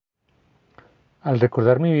Al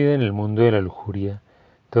recordar mi vida en el mundo de la lujuria,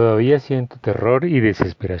 todavía siento terror y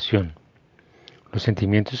desesperación, los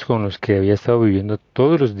sentimientos con los que había estado viviendo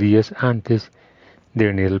todos los días antes de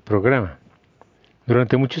venir al programa.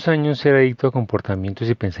 Durante muchos años ser adicto a comportamientos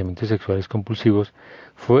y pensamientos sexuales compulsivos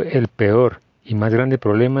fue el peor y más grande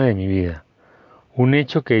problema de mi vida, un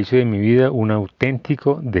hecho que hizo de mi vida un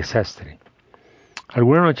auténtico desastre.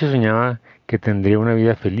 Alguna noche soñaba que tendría una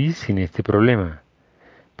vida feliz sin este problema,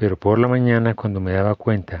 pero por la mañana, cuando me daba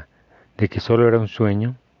cuenta de que solo era un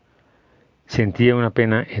sueño, sentía una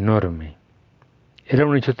pena enorme. Era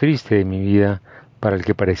un hecho triste de mi vida para el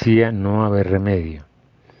que parecía no haber remedio.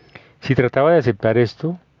 Si trataba de aceptar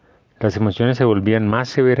esto, las emociones se volvían más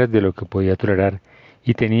severas de lo que podía tolerar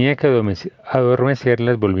y tenía que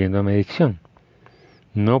adormecerlas volviendo a mi adicción.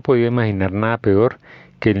 No podía imaginar nada peor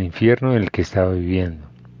que el infierno en el que estaba viviendo.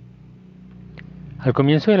 Al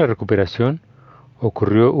comienzo de la recuperación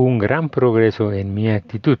ocurrió un gran progreso en mi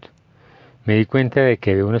actitud. Me di cuenta de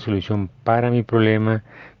que había una solución para mi problema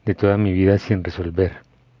de toda mi vida sin resolver.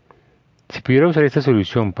 Si pudiera usar esta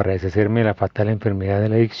solución para deshacerme de la fatal enfermedad de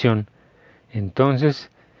la adicción,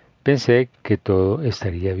 entonces pensé que todo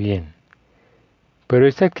estaría bien. Pero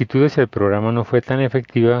esta actitud hacia el programa no fue tan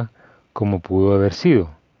efectiva como pudo haber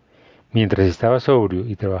sido. Mientras estaba sobrio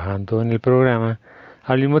y trabajando en el programa,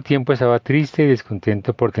 al mismo tiempo estaba triste y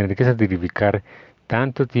descontento por tener que sacrificar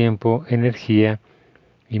tanto tiempo, energía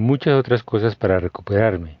y muchas otras cosas para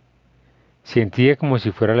recuperarme. Sentía como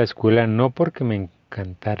si fuera a la escuela no porque me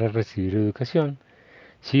encantara recibir educación,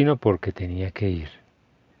 sino porque tenía que ir.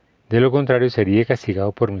 De lo contrario sería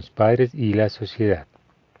castigado por mis padres y la sociedad.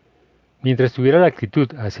 Mientras tuviera la actitud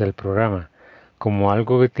hacia el programa como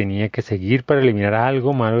algo que tenía que seguir para eliminar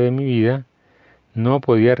algo malo de mi vida, no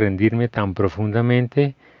podía rendirme tan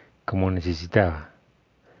profundamente como necesitaba.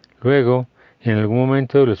 Luego, en algún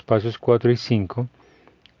momento de los pasos 4 y 5,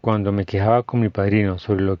 cuando me quejaba con mi padrino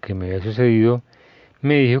sobre lo que me había sucedido,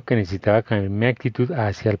 me dijo que necesitaba cambiar mi actitud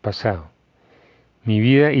hacia el pasado, mi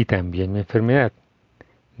vida y también mi enfermedad.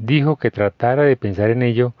 Dijo que tratara de pensar en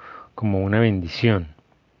ello como una bendición,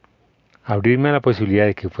 abrirme a la posibilidad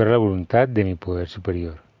de que fuera la voluntad de mi poder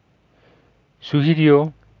superior.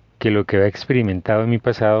 Sugirió que lo que había experimentado en mi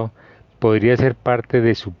pasado podría ser parte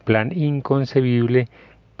de su plan inconcebible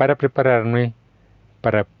para prepararme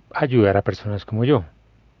para ayudar a personas como yo.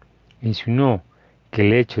 Insinuó que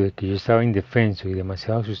el hecho de que yo estaba indefenso y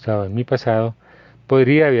demasiado asustado en mi pasado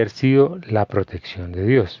podría haber sido la protección de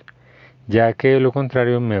Dios, ya que de lo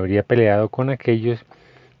contrario me habría peleado con aquellos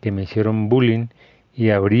que me hicieron bullying y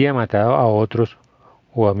habría matado a otros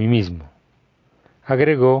o a mí mismo.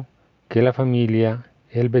 Agregó que la familia,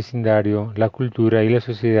 el vecindario, la cultura y la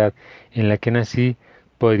sociedad en la que nací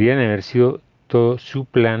podrían haber sido todo su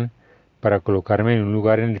plan para colocarme en un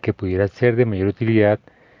lugar en el que pudiera ser de mayor utilidad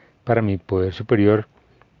para mi poder superior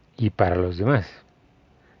y para los demás.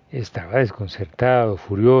 Estaba desconcertado,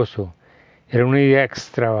 furioso, era una idea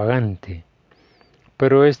extravagante,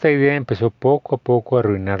 pero esta idea empezó poco a poco a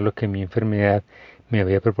arruinar lo que mi enfermedad me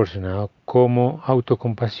había proporcionado como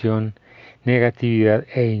autocompasión, negatividad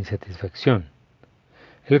e insatisfacción,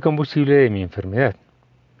 el combustible de mi enfermedad.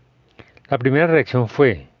 La primera reacción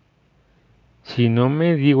fue, si no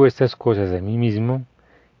me digo estas cosas a mí mismo,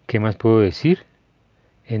 ¿qué más puedo decir?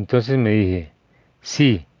 Entonces me dije,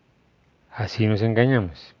 sí, así nos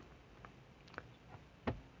engañamos.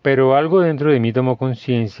 Pero algo dentro de mí tomó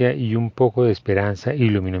conciencia y un poco de esperanza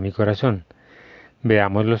iluminó mi corazón.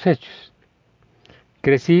 Veamos los hechos.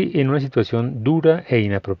 Crecí en una situación dura e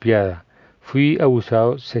inapropiada. Fui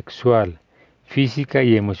abusado sexual, física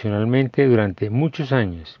y emocionalmente durante muchos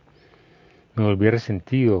años. Me volví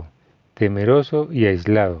resentido, temeroso y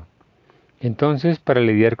aislado. Entonces, para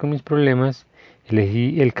lidiar con mis problemas,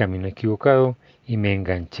 elegí el camino equivocado y me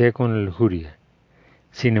enganché con la lujuria.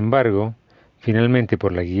 Sin embargo, finalmente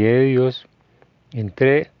por la guía de Dios,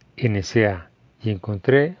 entré en SA y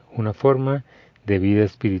encontré una forma de vida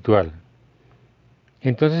espiritual.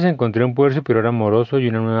 Entonces encontré un poder superior amoroso y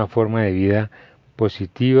una nueva forma de vida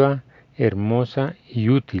positiva, hermosa y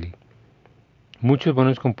útil. Muchos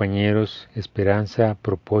buenos compañeros, esperanza,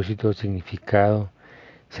 propósito, significado,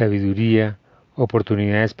 sabiduría,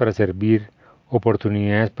 oportunidades para servir,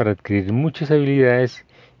 oportunidades para adquirir muchas habilidades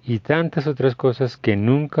y tantas otras cosas que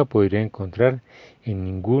nunca podría encontrar en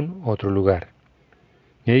ningún otro lugar.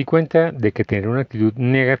 Me di cuenta de que tener una actitud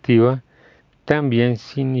negativa también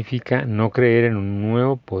significa no creer en un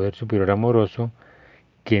nuevo poder superior amoroso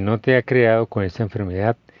que no te ha creado con esta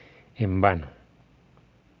enfermedad en vano.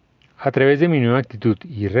 A través de mi nueva actitud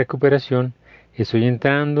y recuperación, estoy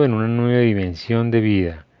entrando en una nueva dimensión de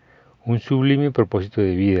vida, un sublime propósito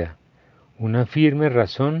de vida, una firme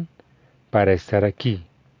razón para estar aquí.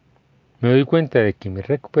 Me doy cuenta de que mi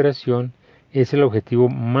recuperación es el objetivo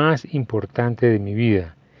más importante de mi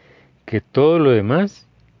vida, que todo lo demás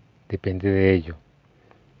depende de ello.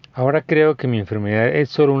 Ahora creo que mi enfermedad es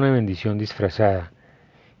solo una bendición disfrazada,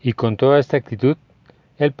 y con toda esta actitud,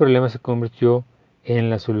 el problema se convirtió en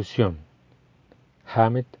la solución.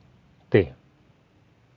 Hamed T.